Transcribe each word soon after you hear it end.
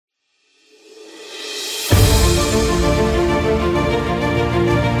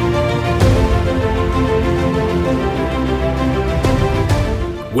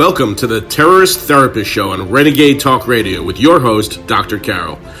Welcome to the Terrorist Therapist Show on Renegade Talk Radio with your host, Dr.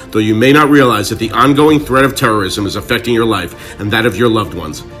 Carol. Though you may not realize that the ongoing threat of terrorism is affecting your life and that of your loved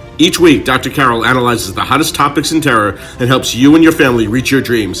ones. Each week, Dr. Carol analyzes the hottest topics in terror and helps you and your family reach your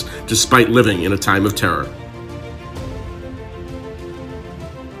dreams despite living in a time of terror.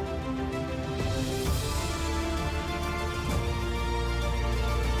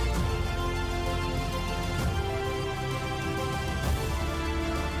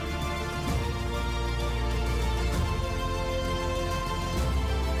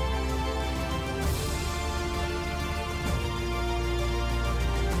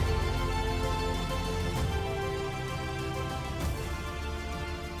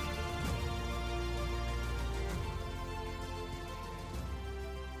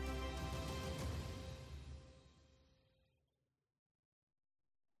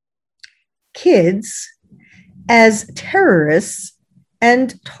 Kids as terrorists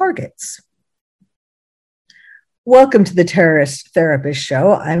and targets. Welcome to the Terrorist Therapist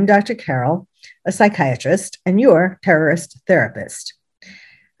Show. I'm Dr. Carol, a psychiatrist, and your terrorist therapist.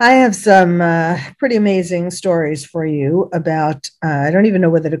 I have some pretty amazing stories for you about, I don't even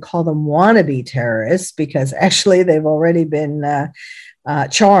know whether to call them wannabe terrorists, because actually they've already been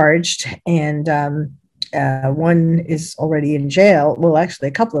charged, and one is already in jail. Well, actually,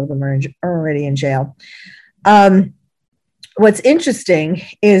 a couple of them are already in jail. What's interesting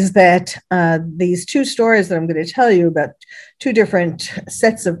is that these two stories that I'm going to tell you about, two different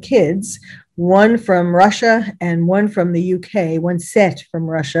sets of kids, one from Russia and one from the UK, one set from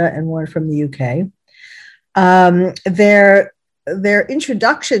Russia and one from the UK. Their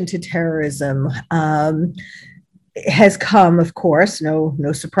introduction to terrorism has come, of course, no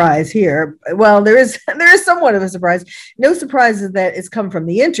surprise here. Well, there is somewhat of a surprise. No surprise that it's come from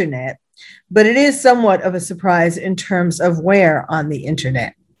the internet, but it is somewhat of a surprise in terms of where on the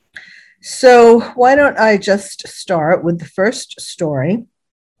internet. So why don't I just start with the first story,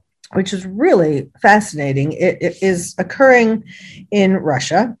 which is really fascinating. It is occurring in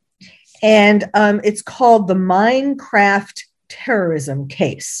Russia, and it's called the Minecraft terrorism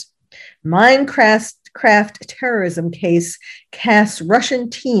case. Minecraft terrorism case casts Russian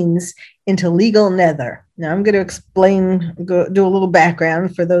teens into legal nether. Now, I'm going to do a little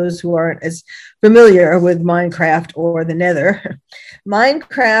background for those who aren't as familiar with Minecraft or the nether.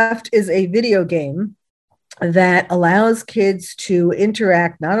 Minecraft is a video game that allows kids to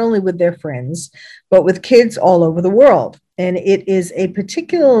interact not only with their friends, but with kids all over the world. And it is a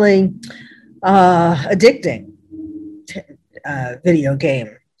particularly addicting video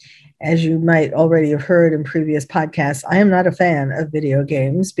game. As you might already have heard in previous podcasts, I am not a fan of video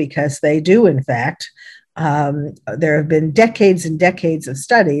games because they do, in fact, there have been decades and decades of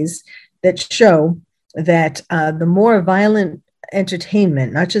studies that show that the more violent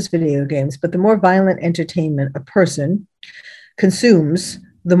entertainment, not just video games, but the more violent entertainment a person consumes,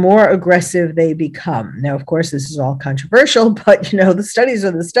 the more aggressive they become. Now, of course, this is all controversial, but, the studies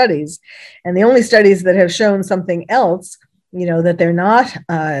are the studies. And the only studies that have shown something else, that they're not,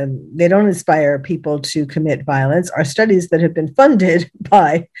 they don't inspire people to commit violence, are studies that have been funded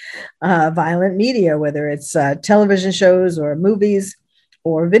by violent media, whether it's television shows or movies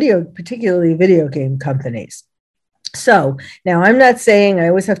or particularly video game companies. So now I'm not saying, I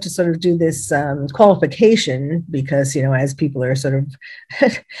always have to sort of do this qualification because, as people are sort of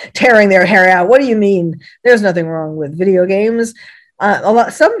tearing their hair out, what do you mean? There's nothing wrong with video games.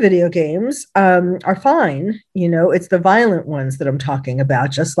 Some video games are fine. It's the violent ones that I'm talking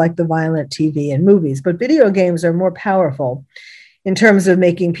about, just like the violent TV and movies. But video games are more powerful in terms of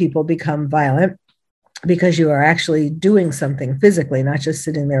making people become violent because you are actually doing something physically, not just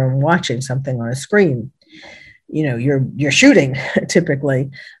sitting there and watching something on a screen. You're shooting typically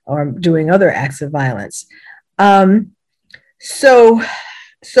or doing other acts of violence. So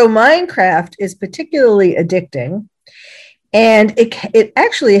Minecraft is particularly addicting. And it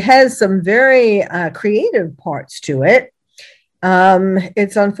actually has some very creative parts to it.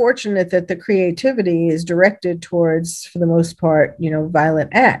 It's unfortunate that the creativity is directed towards, for the most part, violent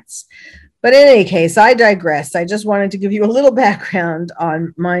acts. But in any case, I digress. I just wanted to give you a little background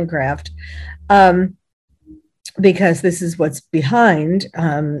on Minecraft because this is what's behind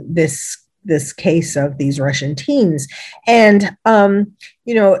this case of these Russian teens. And, and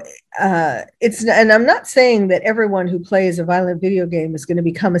I'm not saying that everyone who plays a violent video game is going to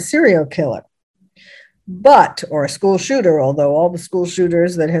become a serial killer, or a school shooter, although all the school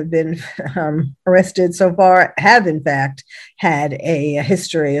shooters that have been arrested so far have, in fact, had a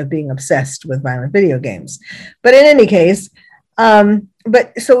history of being obsessed with violent video games. But in any case,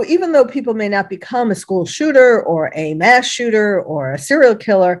 but so even though people may not become a school shooter or a mass shooter or a serial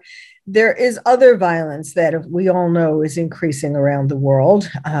killer, there is other violence that we all know is increasing around the world,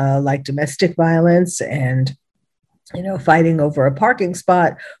 like domestic violence and, fighting over a parking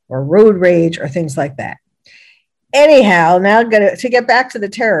spot or road rage or things like that. Anyhow, now to get back to the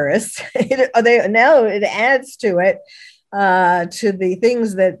terrorists, it adds to it, to the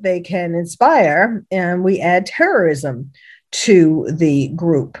things that they can inspire, and we add terrorism to the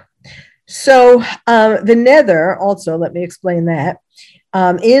group. So the Nether, also, let me explain that.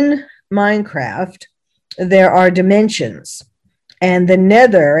 In Minecraft, there are dimensions, and the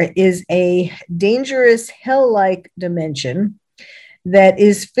Nether is a dangerous hell-like dimension that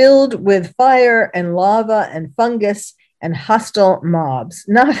is filled with fire and lava and fungus and hostile mobs.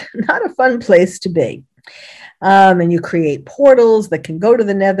 Not a fun place to be. And you create portals that can go to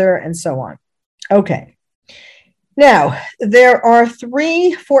the Nether and so on. Okay. Now, there are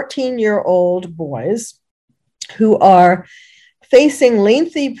 3 14-year-old boys who are facing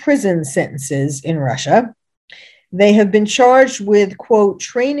lengthy prison sentences in Russia. They have been charged with, quote,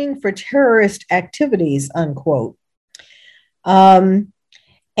 training for terrorist activities, unquote. And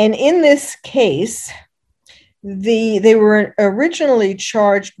in this case, they were originally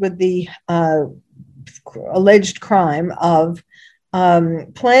charged with the alleged crime of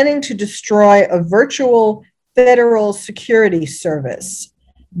planning to destroy a virtual federal security service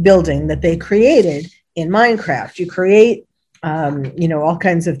building that they created in Minecraft. You create, all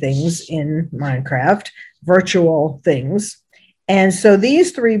kinds of things in Minecraft, virtual things. And so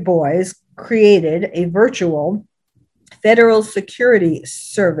these 3 boys created a virtual Federal Security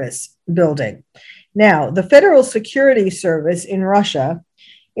Service building. Now, the Federal Security Service in Russia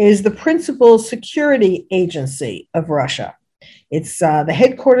is the principal security agency of Russia. It's the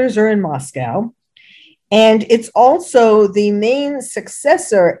headquarters are in Moscow, and it's also the main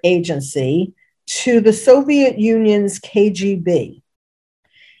successor agency to the Soviet Union's KGB.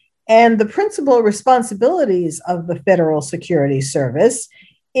 And the principal responsibilities of the Federal Security Service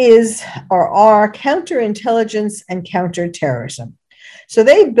are counterintelligence and counterterrorism. So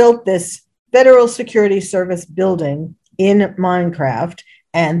they built this Federal Security Service building in Minecraft,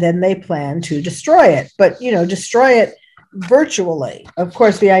 and then they plan to destroy it, but destroy it virtually. Of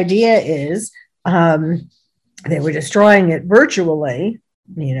course, the idea is they were destroying it virtually,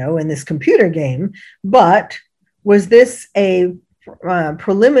 in this computer game. But was this a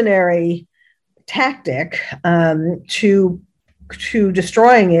preliminary tactic to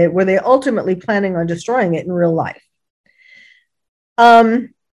destroying it? Were they ultimately planning on destroying it in real life?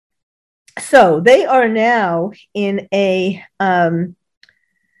 So they are now in a,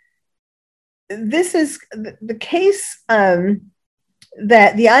 this is the case,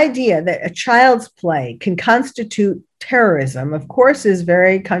 that the idea that a child's play can constitute terrorism, of course, is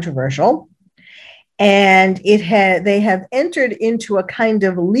very controversial. And they have entered into a kind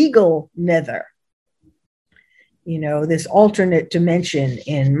of legal nether, this alternate dimension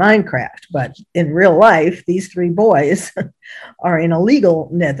in Minecraft. But in real life, these 3 boys are in a legal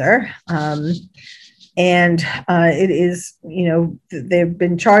nether. And it is, they've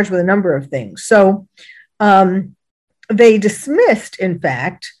been charged with a number of things. So they dismissed, in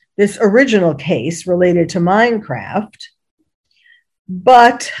fact, this original case related to Minecraft.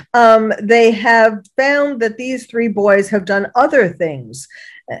 But they have found that these 3 boys have done other things.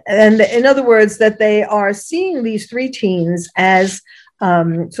 And in other words, that they are seeing these 3 teens as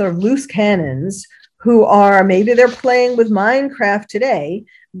sort of loose cannons who are, maybe they're playing with Minecraft today,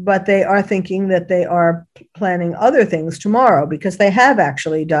 but they are thinking that they are planning other things tomorrow, because they have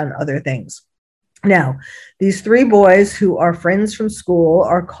actually done other things. Now, these 3 boys who are friends from school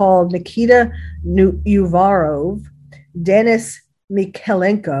are called Nikita Uvarov, Denis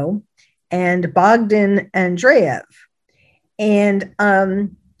Mikhalenko, and Bogdan Andreev. And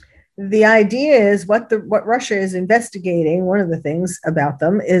the idea is what Russia is investigating, one of the things about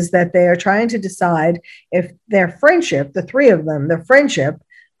them is that they are trying to decide if their friendship, the 3 of them, their friendship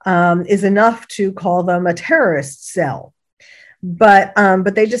is enough to call them a terrorist cell. But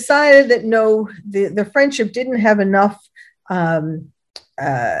they decided that no, the friendship didn't have enough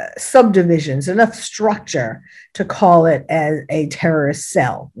subdivisions, enough structure to call it as a terrorist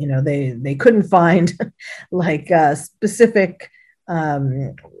cell. They couldn't find like a specific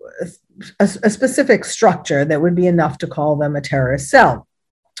structure that would be enough to call them a terrorist cell.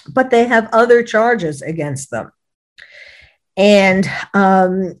 But they have other charges against them. And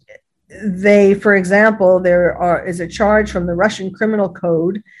for example, there is a charge from the Russian Criminal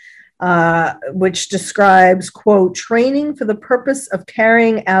Code, which describes, quote, training for the purpose of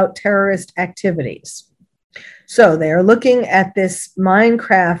carrying out terrorist activities. So they are looking at this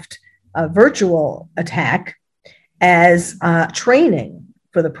Minecraft virtual attack as training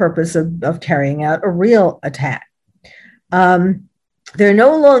for the purpose of carrying out a real attack. They're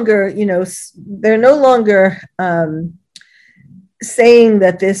no longer, saying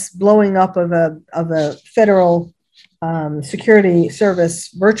that this blowing up of a federal security service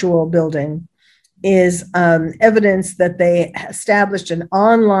virtual building is evidence that they established an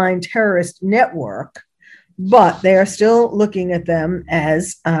online terrorist network, but they are still looking at them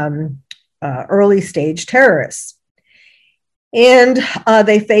as early stage terrorists. And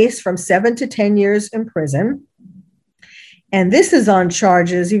they face from 7 to 10 years in prison. And this is on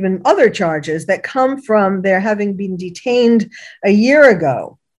charges, even other charges that come from their having been detained a year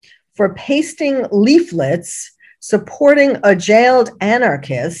ago for pasting leaflets supporting a jailed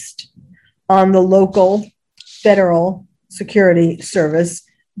anarchist on the local federal security service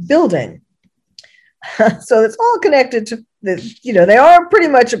building. So it's all connected to they are pretty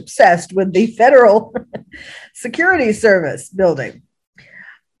much obsessed with the federal security service building.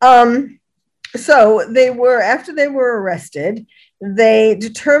 So after they were arrested, they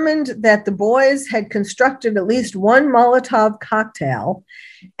determined that the boys had constructed at least one Molotov cocktail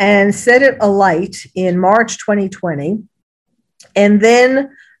and set it alight in March 2020. And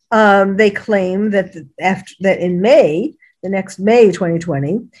then they claim that in May, the next May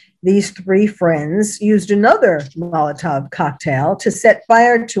 2020, these three friends used another Molotov cocktail to set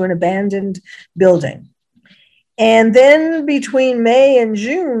fire to an abandoned building. And then between May and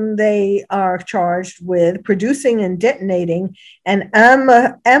June, they are charged with producing and detonating an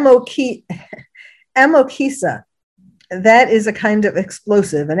amokisa. That is a kind of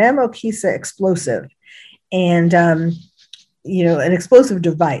explosive, an amokisa explosive, and an explosive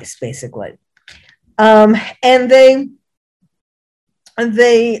device, basically. And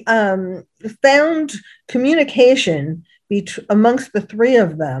they found communication amongst the three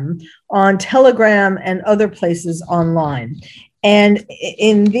of them on Telegram and other places online. And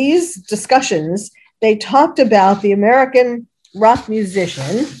in these discussions, they talked about the American rock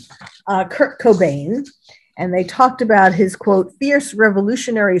musician, Kurt Cobain, and they talked about his, quote, fierce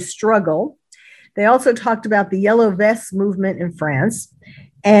revolutionary struggle. They also talked about the Yellow Vests movement in France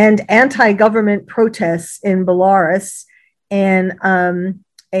and anti-government protests in Belarus and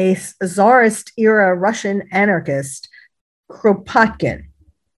a Tsarist-era Russian anarchist, Kropotkin.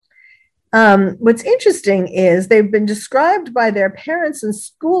 What's interesting is they've been described by their parents and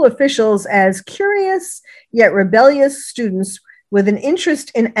school officials as curious yet rebellious students with an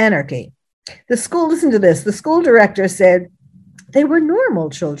interest in anarchy. Listen to this, the school director said, they were normal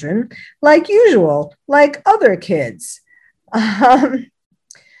children, like usual, like other kids.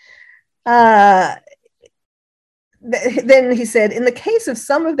 Then he said, in the case of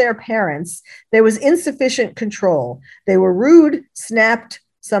some of their parents, there was insufficient control. They were rude, snapped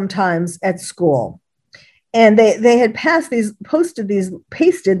sometimes at school. And they had pasted these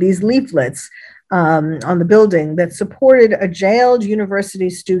leaflets on the building that supported a jailed university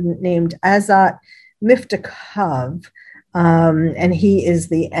student named Azat Miftakhov, and he is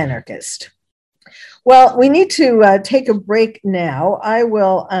the anarchist. Well, we need to take a break now. I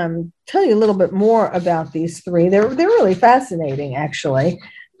will tell you a little bit more about these three. They're really fascinating, actually,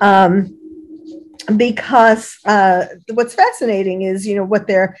 because what's fascinating is, what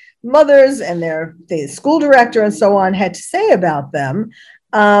their mothers and the school director and so on had to say about them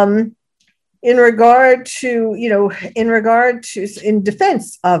in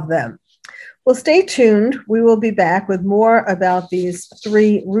defense of them. Well, stay tuned. We will be back with more about these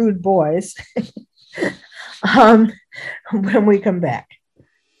three rude boys when we come back.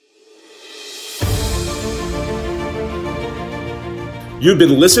 You've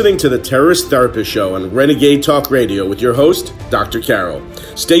been listening to the Terrorist Therapist Show on Renegade Talk Radio with your host, Dr. Carol.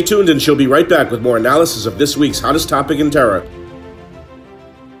 Stay tuned and she'll be right back with more analysis of this week's hottest topic in terror.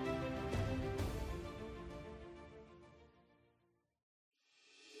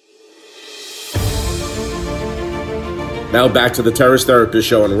 Now back to the Terrorist Therapist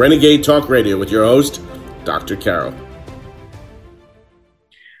Show on Renegade Talk Radio with your host, Dr. Carol.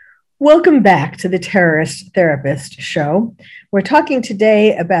 Welcome back to the Terrorist Therapist Show. We're talking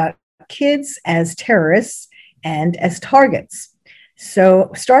today about kids as terrorists and as targets.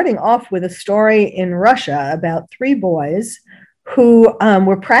 So starting off with a story in Russia about three boys who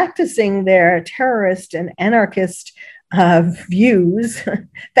were practicing their terrorist and anarchist views,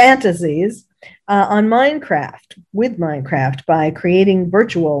 fantasies, on Minecraft by creating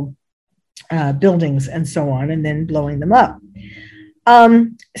virtual buildings and so on, and then blowing them up.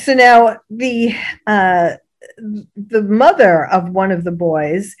 So now the the mother of one of the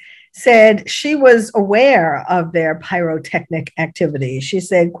boys said she was aware of their pyrotechnic activities. She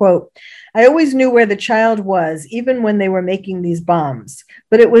said, quote, "I always knew where the child was, even when they were making these bombs,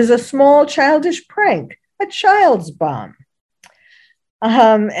 but it was a small childish prank, a child's bomb."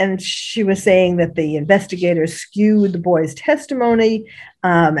 And she was saying that the investigators skewed the boy's testimony.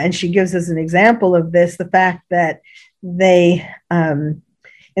 And she gives us an example of this, the fact that they,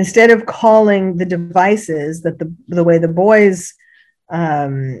 instead of calling the devices that the way the boys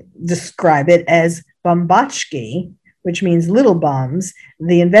describe it as bombachki, which means little bombs,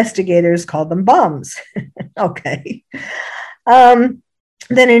 the investigators called them bombs. Okay. Then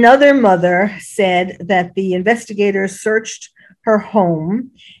another mother said that the investigators searched her home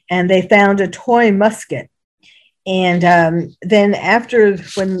and they found a toy musket. And then after,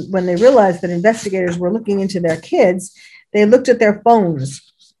 when they realized that investigators were looking into their kids, they looked at their phones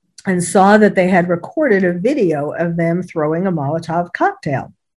and saw that they had recorded a video of them throwing a Molotov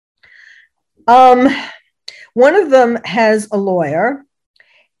cocktail. One of them has a lawyer,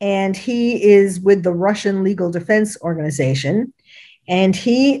 and he is with the Russian Legal Defense Organization. And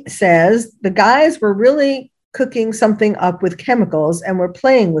he says the guys were really cooking something up with chemicals and were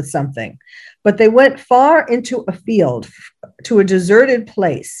playing with something, but they went far into a field, to a deserted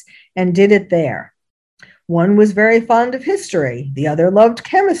place, and did it there. One was very fond of history. The other loved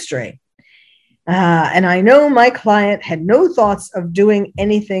chemistry. And I know my client had no thoughts of doing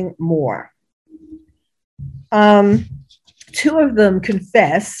anything more. Two of them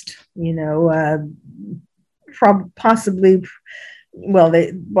confessed, possibly,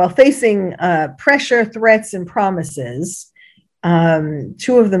 while facing pressure, threats, and promises.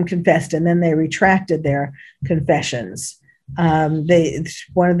 Two of them confessed, and then they retracted their confessions. One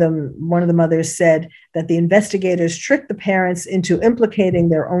of the mothers said that the investigators tricked the parents into implicating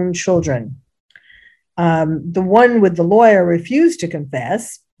their own children. The one with the lawyer refused to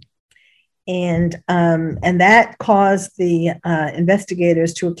confess, and that caused the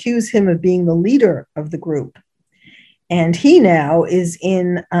investigators to accuse him of being the leader of the group. And he now is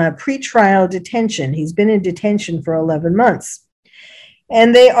in pretrial detention. He's been in detention for 11 months.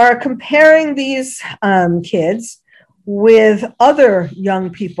 And they are comparing these kids with other young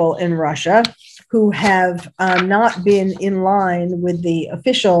people in Russia who have not been in line with the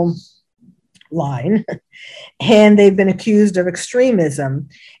official line, and they've been accused of extremism.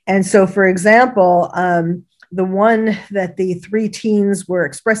 And so, for example, the one that the three teens were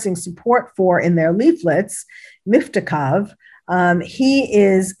expressing support for in their leaflets, Miftakov, he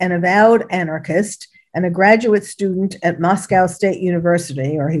is an avowed anarchist and a graduate student at Moscow State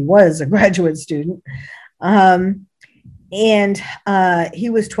University, or he was a graduate student. And he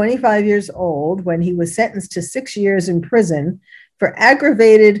was 25 years old when he was sentenced to 6 years in prison for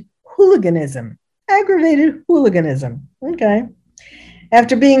aggravated hooliganism. Okay.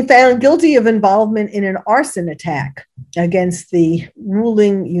 After being found guilty of involvement in an arson attack against the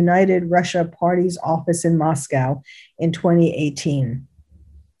ruling United Russia Party's office in Moscow in 2018.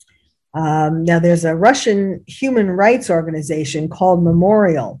 Now, there's a Russian human rights organization called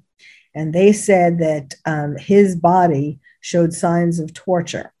Memorial, and they said that his body showed signs of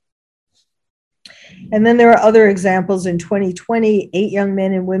torture. And then there are other examples. In 2020, 8 young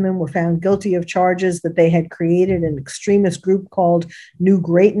men and women were found guilty of charges that they had created an extremist group called New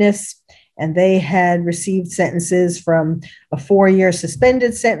Greatness, and they had received sentences from a 4-year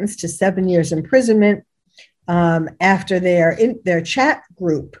suspended sentence to 7 years imprisonment after their chat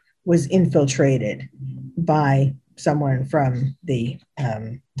group was infiltrated by someone from the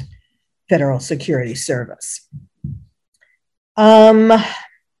Federal Security Service.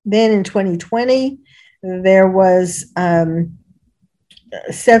 Then in 2020, there were 7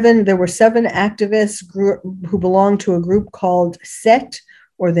 activists who belonged to a group called SET,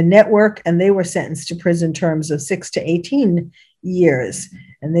 or the Network, and they were sentenced to prison terms of 6 to 18 years.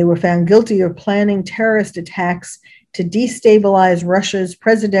 And they were found guilty of planning terrorist attacks to destabilize Russia's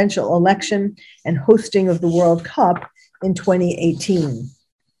presidential election and hosting of the World Cup in 2018.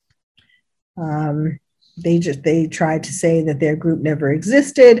 They tried to say that their group never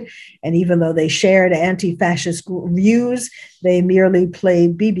existed, and even though they shared anti-fascist views, they merely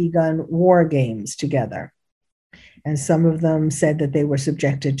played BB gun war games together. And some of them said that they were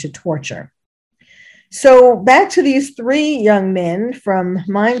subjected to torture. So back to these 3 young men from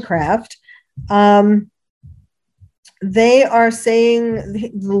Minecraft. They are saying,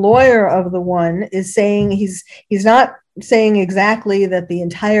 the lawyer of the one is saying he's not saying exactly that the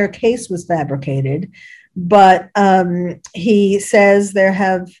entire case was fabricated, but he says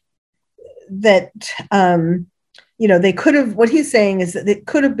they could have, what he's saying is that it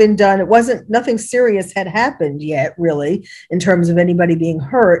could have been done. It wasn't, nothing serious had happened yet, really, in terms of anybody being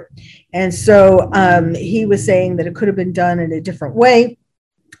hurt. And so he was saying that it could have been done in a different way.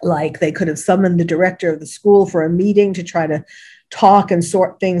 Like they could have summoned the director of the school for a meeting to try to talk and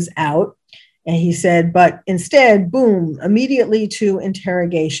sort things out. And he said, but instead, boom, immediately to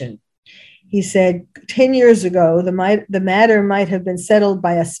interrogation. He said, 10 years ago, the matter might have been settled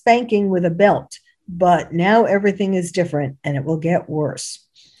by a spanking with a belt, but now everything is different and it will get worse.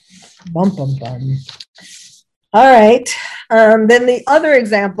 Bum, bum, bum. All right. Then the other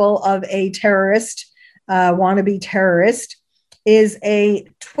example of a terrorist, wannabe terrorist, is a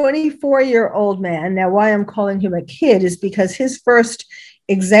 24-year-old man. Now, why I'm calling him a kid is because his first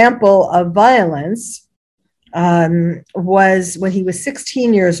example of violence was when he was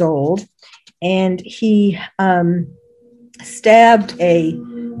 16 years old, and he stabbed a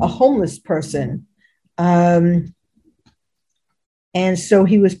homeless person. And so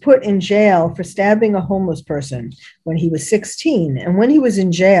he was put in jail for stabbing a homeless person when he was 16. And when he was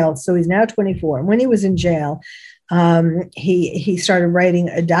in jail, so he's now 24, and when he was in jail, he started writing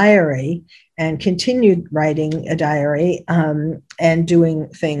a diary and continued writing a diary and doing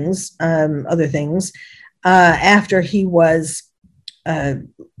things, other things, after he was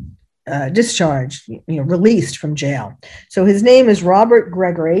discharged, released from jail. So his name is Robert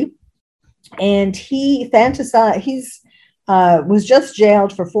Gregory, and he was just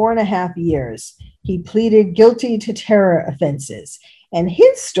jailed for 4.5 years. He pleaded guilty to terror offenses. And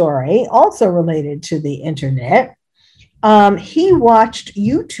his story, also related to the internet, he watched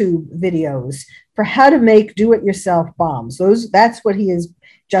YouTube videos for how to make do-it-yourself bombs. That's what he has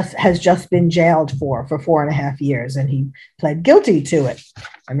just been jailed for 4.5 years, and he pled guilty to it.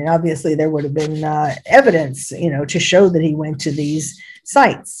 I mean, obviously there would have been evidence, to show that he went to these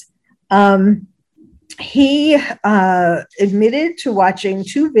sites. He admitted to watching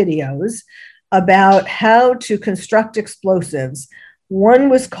 2 videos about how to construct explosives. One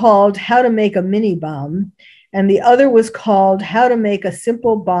was called How to Make a Mini Bomb, and the other was called How to Make a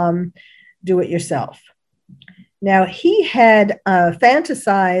Simple Bomb Do-It-Yourself. Now, he had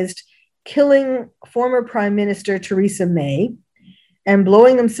fantasized killing former Prime Minister Theresa May and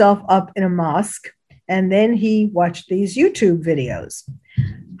blowing himself up in a mosque, and then he watched these YouTube videos.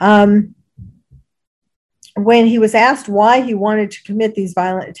 When he was asked why he wanted to commit these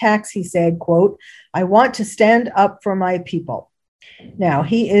violent attacks, he said, quote, "I want to stand up for my people." Now,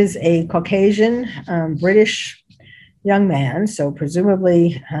 he is a Caucasian, British young man, so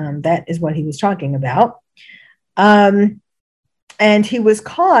presumably that is what he was talking about. And he was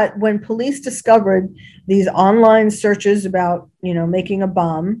caught when police discovered these online searches about, making a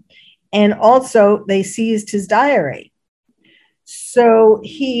bomb, and also they seized his diary. So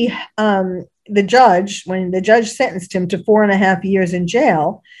when the judge sentenced him to 4.5 years in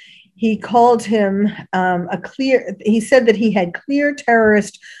jail, he called him he said that he had clear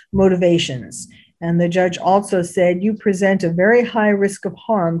terrorist motivations. And the judge also said, "You present a very high risk of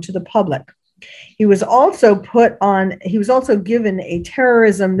harm to the public." He was also given a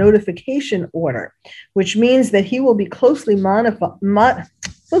terrorism notification order, which means that he will be closely monitored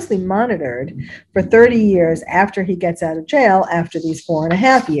for 30 years after he gets out of jail after these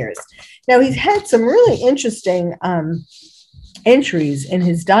 4.5 years. Now, he's had some really interesting entries in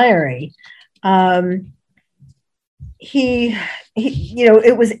his diary. It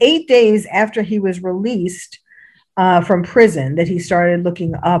was 8 days after he was released from prison that he started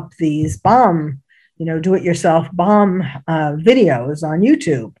looking up these do-it-yourself bomb videos on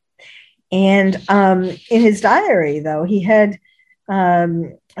YouTube. And in his diary, though, he had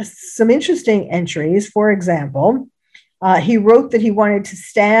some interesting entries. For example, he wrote that he wanted to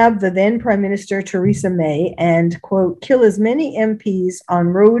stab the then Prime Minister Theresa May and, quote, "kill as many MPs on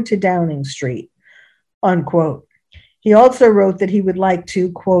road to Downing Street," unquote. He also wrote that he would like to,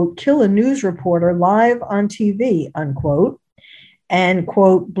 quote, "kill a news reporter live on TV," unquote, and,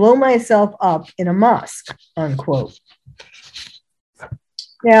 quote, "blow myself up in a mosque," unquote.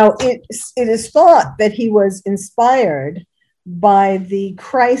 Now, it is thought that he was inspired by the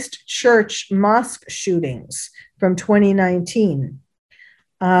Christchurch mosque shootings from 2019.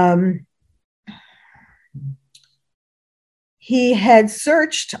 He had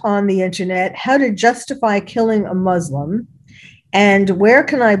searched on the internet how to justify killing a Muslim and where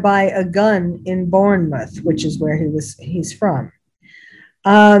can I buy a gun in Bournemouth, which is where he's from.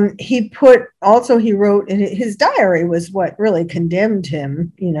 He wrote in his diary was what really condemned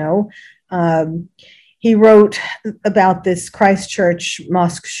him, he wrote about this Christchurch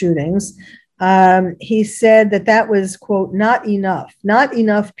mosque shootings. He said that was, quote, not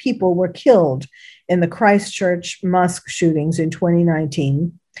enough people were killed in the Christchurch mosque shootings in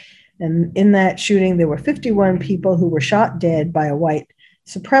 2019. And in that shooting, there were 51 people who were shot dead by a white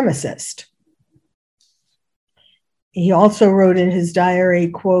supremacist. He also wrote in his diary,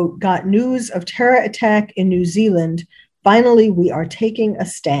 quote, "Got news of terror attack in New Zealand. Finally, we are taking a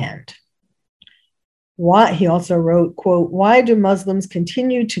stand." Why, he also wrote, quote, "Why do Muslims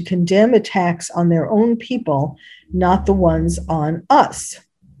continue to condemn attacks on their own people, not the ones on us?"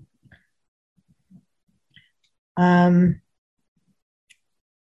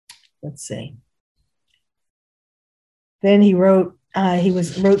 Let's see. Then he wrote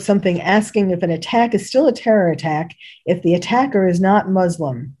something asking if an attack is still a terror attack if the attacker is not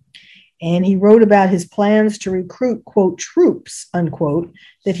Muslim. And he wrote about his plans to recruit, quote, "troops," unquote,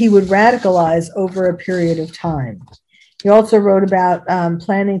 that he would radicalize over a period of time. He also wrote about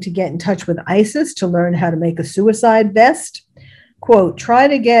planning to get in touch with ISIS to learn how to make a suicide vest. Quote, "Try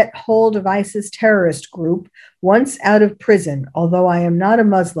to get hold of ISIS terrorist group once out of prison, although I am not a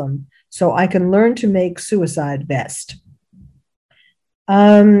Muslim, so I can learn to make suicide vest."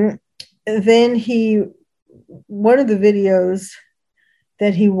 Then one of the videos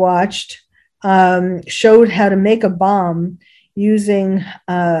that he watched showed how to make a bomb using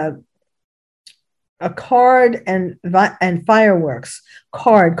a cardboard and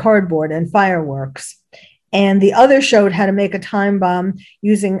fireworks. And the other showed how to make a time bomb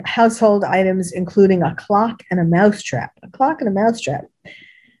using household items, including a clock and a mousetrap. A clock and a mousetrap.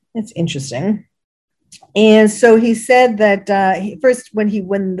 That's interesting. And so he said that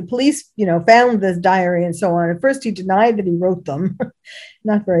when the police, found this diary and so on, at first he denied that he wrote them,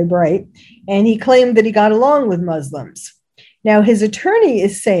 not very bright, and he claimed that he got along with Muslims. Now his attorney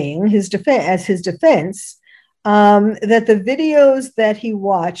is saying as his defense that the videos that he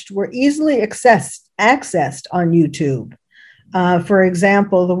watched were easily accessed on YouTube. For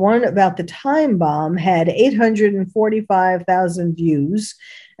example, the one about the time bomb had 845,000 views,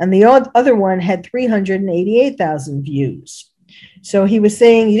 and the other one had 388,000 views. So he was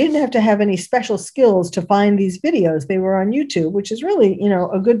saying you didn't have to have any special skills to find these videos. They were on YouTube, which is really,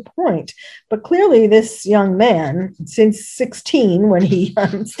 a good point. But clearly this young man, since 16, when he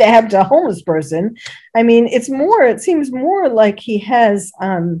stabbed a homeless person, it seems more like he has,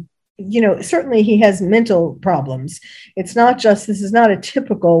 certainly he has mental problems. This is not a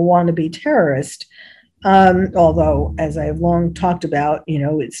typical wannabe terrorist. Although, as I have long talked about,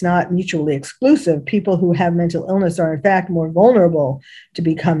 it's not mutually exclusive. People who have mental illness are, in fact, more vulnerable to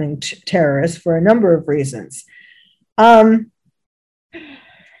becoming terrorists for a number of reasons.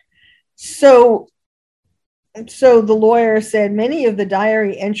 So the lawyer said many of the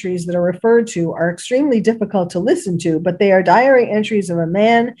diary entries that are referred to are extremely difficult to listen to, but they are diary entries of a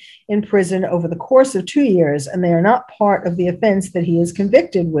man in prison over the course of 2 years, and they are not part of the offense that he is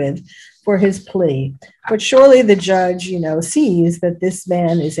convicted with for his plea. But surely the judge, sees that this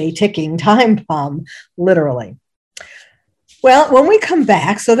man is a ticking time bomb, literally. Well, when we come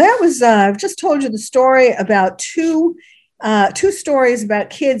back, so that was, I've just told you the story about two stories about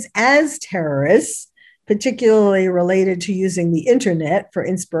kids as terrorists, particularly related to using the internet for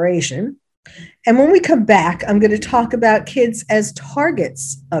inspiration. And when we come back, I'm going to talk about kids as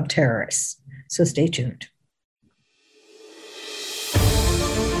targets of terrorists. So stay tuned.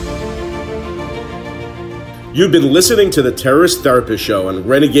 You've been listening to the Terrorist Therapist Show on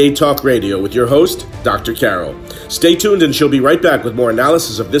Renegade Talk Radio with your host, Dr. Carol. Stay tuned and she'll be right back with more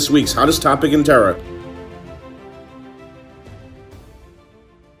analysis of this week's hottest topic in terror.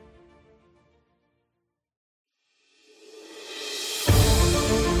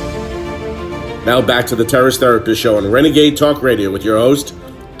 Now back to the Terrorist Therapist Show on Renegade Talk Radio with your host,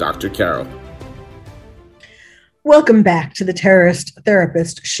 Dr. Carol. Welcome back to the Terrorist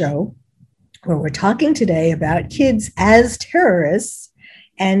Therapist Show, where we're talking today about kids as terrorists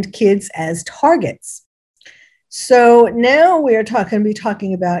and kids as targets. So now we are going to be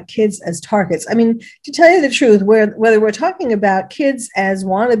talking about kids as targets. To tell you the truth, whether we're talking about kids as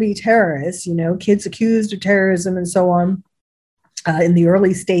wannabe terrorists, kids accused of terrorism and so on in the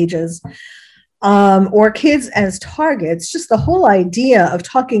early stages, or kids as targets, just the whole idea of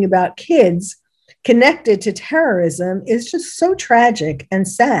talking about kids connected to terrorism is just so tragic and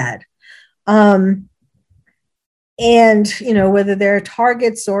sad. And, whether they're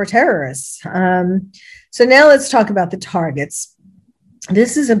targets or terrorists. So now let's talk about the targets.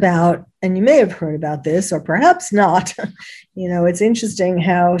 This is about, and you may have heard about this, or perhaps not, it's interesting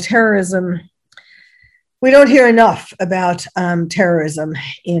how terrorism, we don't hear enough about terrorism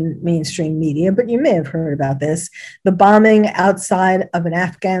in mainstream media, but you may have heard about this. The bombing outside of an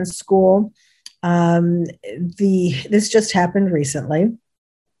Afghan school. This just happened recently.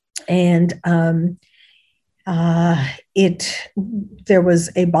 And there was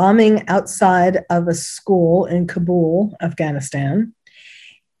a bombing outside of a school in Kabul, Afghanistan,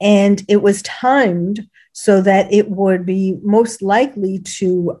 and it was timed so that it would be most likely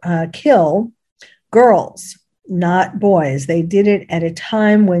to kill girls, not boys. They did it at a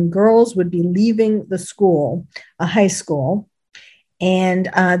time when girls would be leaving the school, a high school. And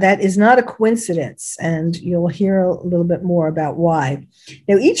that is not a coincidence. And you'll hear a little bit more about why.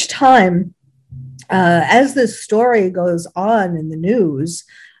 Now, each time, as this story goes on in the news,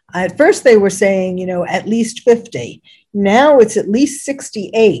 at first they were saying, at least 50. Now it's at least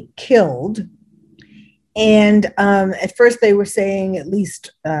 68 killed. And at first they were saying at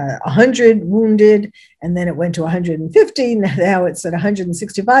least 100 wounded, and then it went to 150. Now it's at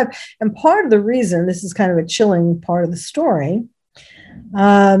 165. And part of the reason, this is kind of a chilling part of the story.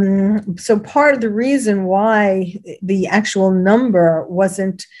 So part of the reason why the actual number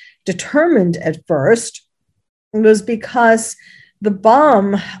wasn't determined at first was because the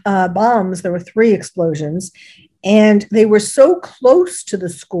bombs, there were 3 explosions, and they were so close to the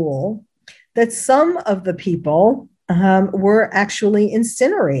school that some of the people were actually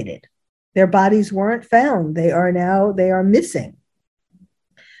incinerated. Their bodies weren't found. They are missing.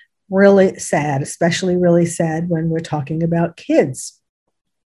 Really sad, especially really sad when we're talking about kids.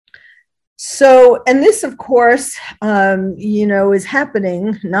 So, and this, of course, is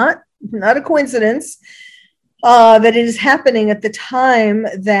happening, not a coincidence, that it is happening at the time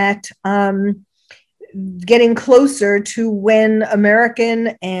that getting closer to when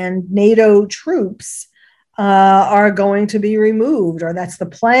American and NATO troops are going to be removed, or that's the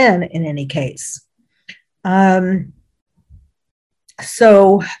plan in any case. So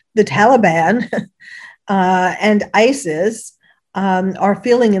the Taliban and ISIS are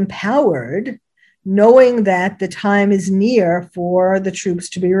feeling empowered, knowing that the time is near for the troops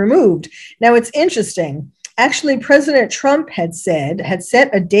to be removed. Now, it's interesting. Actually, President Trump had set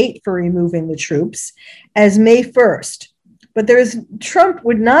a date for removing the troops as May 1st. But Trump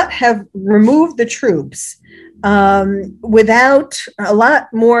would not have removed the troops without a lot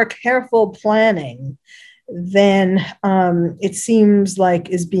more careful planning than it seems like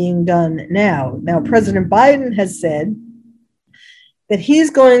is being done now. Now, President Biden has said that he's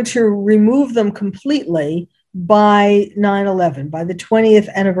going to remove them completely by 9/11, by the 20th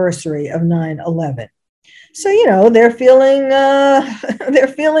anniversary of 9/11. So, they're feeling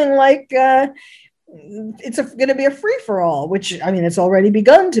like it's going to be a free-for-all, which, it's already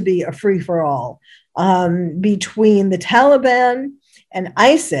begun to be a free-for-all between the Taliban and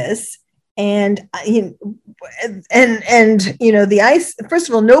ISIS. And the ISIS, first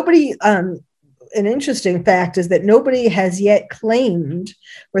of all, nobody, an interesting fact is that nobody has yet claimed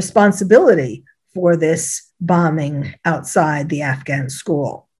responsibility for this bombing outside the Afghan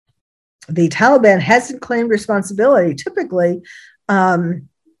school. The Taliban hasn't claimed responsibility. Typically,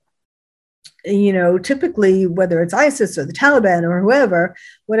 whether it's ISIS or the Taliban or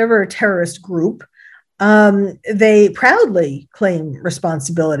whatever terrorist group, they proudly claim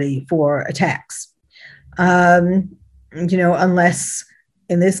responsibility for attacks. Unless,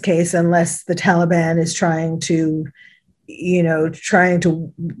 in this case, unless the Taliban is trying to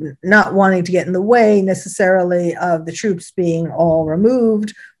not wanting to get in the way necessarily of the troops being all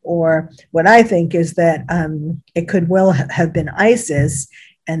removed, or what I think is that it could well have been ISIS,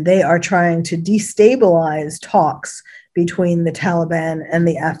 and they are trying to destabilize talks between the Taliban and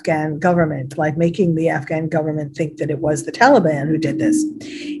the Afghan government, like making the Afghan government think that it was the Taliban who did this.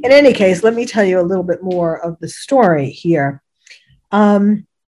 In any case, let me tell you a little bit more of the story here. Most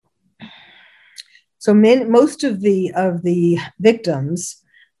of the victims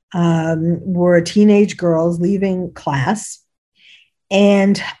were teenage girls leaving class,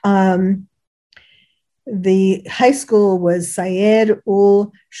 and the high school was Syed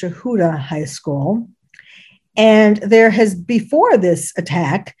ul Shahuda High School. And before this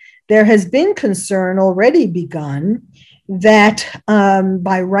attack, there has been concern already begun that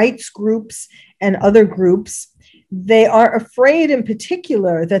by rights groups and other groups, they are afraid in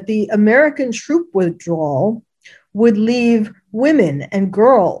particular that the American troop withdrawal would leave women and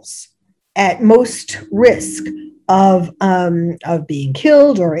girls at most risk of being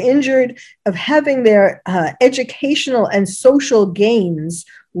killed or injured, of having their educational and social gains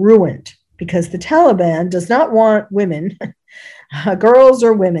ruined, because the Taliban does not want women, girls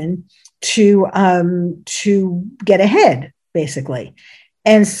or women, to get ahead, basically.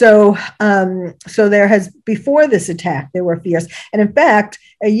 And so before this attack, there were fears. And in fact,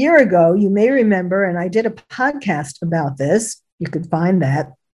 a year ago, you may remember, and I did a podcast about this, you could find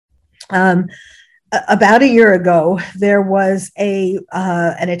that, about a year ago, there was an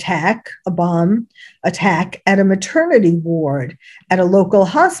attack, a bomb attack at a maternity ward at a local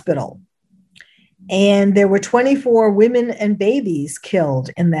hospital. And there were 24 women and babies killed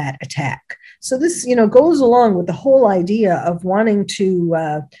in that attack. So this, goes along with the whole idea of wanting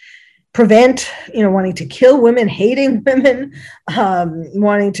to prevent, wanting to kill women, hating women,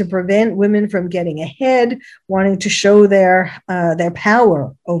 wanting to prevent women from getting ahead, wanting to show their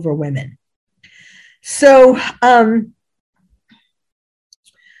power over women. So,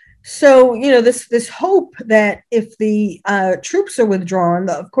 this hope that if the troops are withdrawn,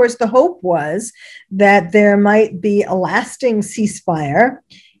 of course, the hope was that there might be a lasting ceasefire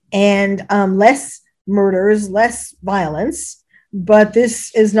and less murders, less violence. But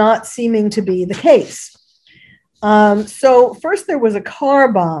this is not seeming to be the case. So first there was a car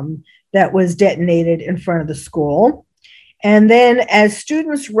bomb that was detonated in front of the school. And then as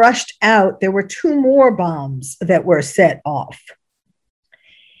students rushed out, there were 2 more bombs that were set off.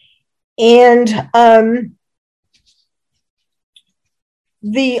 And on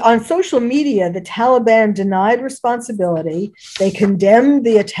social media, the Taliban denied responsibility. They condemned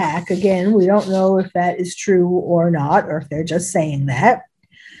the attack. Again, we don't know if that is true or not, or if they're just saying that.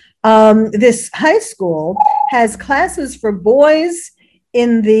 This high school has classes for boys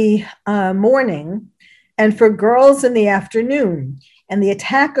in the morning and for girls in the afternoon. And the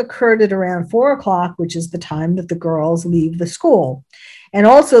attack occurred at around 4 o'clock, which is the time that the girls leave the school. And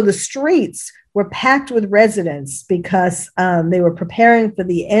also the streets were packed with residents because they were preparing for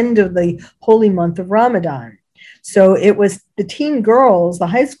the end of the holy month of Ramadan. So it was the teen girls, the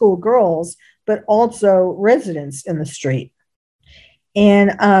high school girls, but also residents in the street. And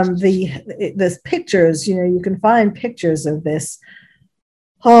the pictures, you can find pictures of this.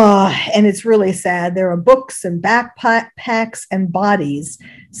 And it's really sad. There are books and backpacks and bodies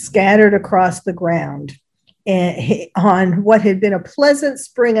scattered across the ground on what had been a pleasant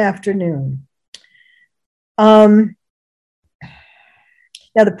spring afternoon. Now,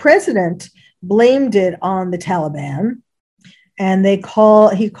 the president blamed it on the Taliban, and he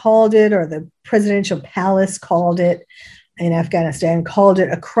called it, or the presidential palace called it in Afghanistan, called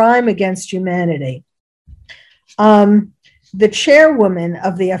it a crime against humanity. The chairwoman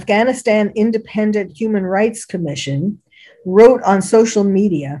of the Afghanistan Independent Human Rights Commission wrote on social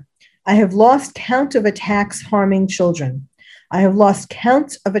media, "I have lost count of attacks harming children. I have lost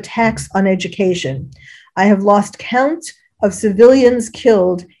count of attacks on education. I have lost count of civilians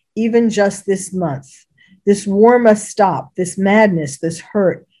killed even just this month. This war must stop, this madness, this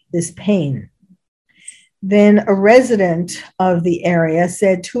hurt, this pain." Then a resident of the area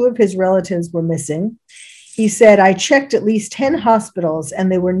said 2 of his relatives were missing. He said, "I checked at least 10 hospitals and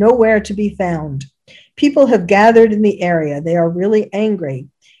they were nowhere to be found. People have gathered in the area. They are really angry.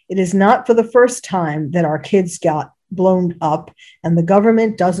 It is not for the first time that our kids got blown up and the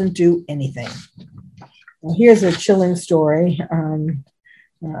government doesn't do anything." Well, here's a chilling story,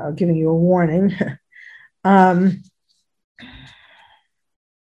 giving you a warning. A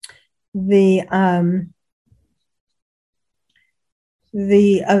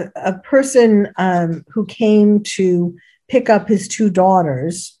person who came to pick up his 2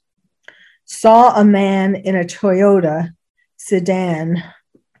 daughters saw a man in a Toyota sedan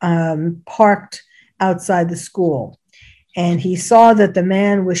parked outside the school. And he saw that the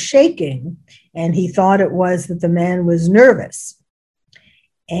man was shaking, and he thought it was that the man was nervous.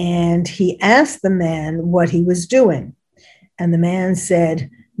 And he asked the man what he was doing. And the man said,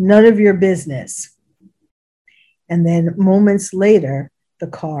 "None of your business." And then moments later, the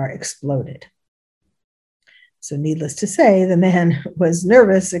car exploded. So needless to say, the man was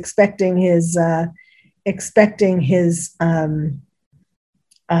nervous, expecting his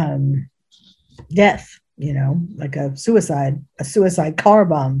death, like a suicide car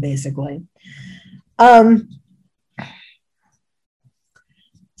bomb, basically.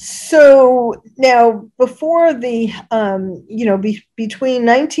 So now, before the, between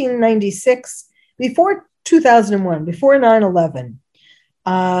 1996, before 2001, before 9/11,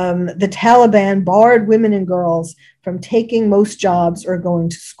 the Taliban barred women and girls from taking most jobs or going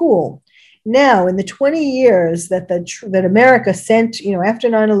to school. Now, in the 20 years that America sent, after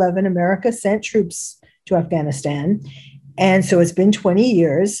 9/11, America sent troops to Afghanistan. And so it's been 20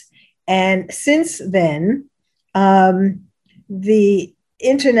 years. And since then, the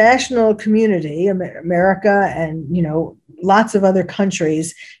international community, America and, lots of other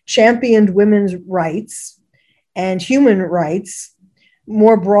countries, championed women's rights and human rights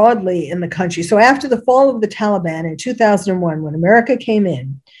more broadly in the country. So after the fall of the Taliban in 2001, when America came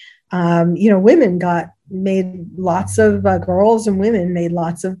in, women made lots of girls and women made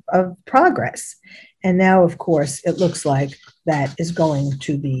lots of progress. And now, of course, it looks like that is going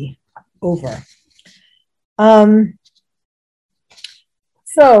to be over.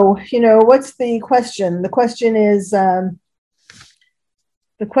 So, what's the question? The question is,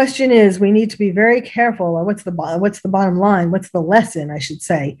 we need to be very careful. Or what's the bottom line? What's the lesson, I should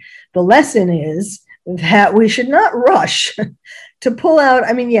say? The lesson is that we should not rush to pull out.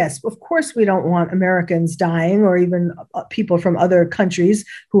 I mean, yes, of course, we don't want Americans dying, or even people from other countries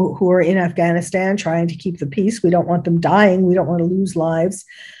who are in Afghanistan trying to keep the peace. We don't want them dying. We don't want to lose lives.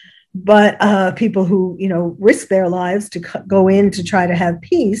 But people who, risk their lives to go in to try to have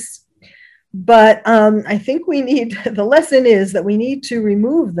peace. But I think the lesson is that we need to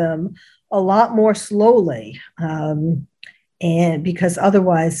remove them a lot more slowly. And because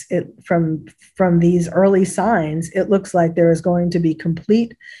otherwise, from these early signs, it looks like there is going to be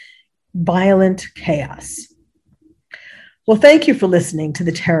complete violent chaos. Well, thank you for listening to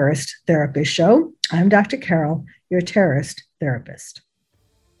the Terrorist Therapist Show. I'm Dr. Carol, your terrorist therapist.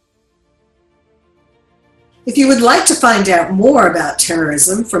 If you would like to find out more about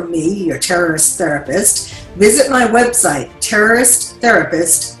terrorism from me, your terrorist therapist, visit my website,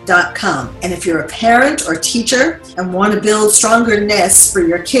 terroristtherapist.com. And if you're a parent or teacher and want to build stronger nests for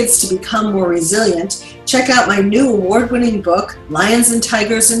your kids to become more resilient, check out my new award-winning book, Lions and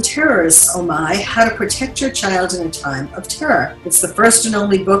Tigers and Terrorists, Oh My, How to Protect Your Child in a Time of Terror. It's the first and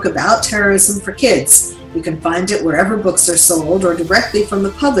only book about terrorism for kids. You can find it wherever books are sold or directly from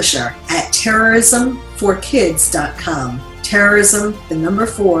the publisher at terrorismforkids.com. Terrorism,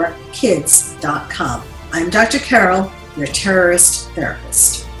 4, kids.com. I'm Dr. Carol, your terrorist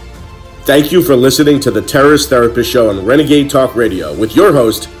therapist. Thank you for listening to the Terrorist Therapist Show on Renegade Talk Radio with your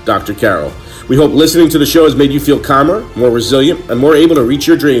host, Dr. Carol. We hope listening to the show has made you feel calmer, more resilient, and more able to reach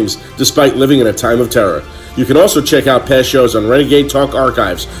your dreams despite living in a time of terror. You can also check out past shows on Renegade Talk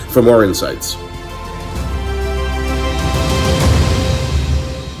Archives for more insights.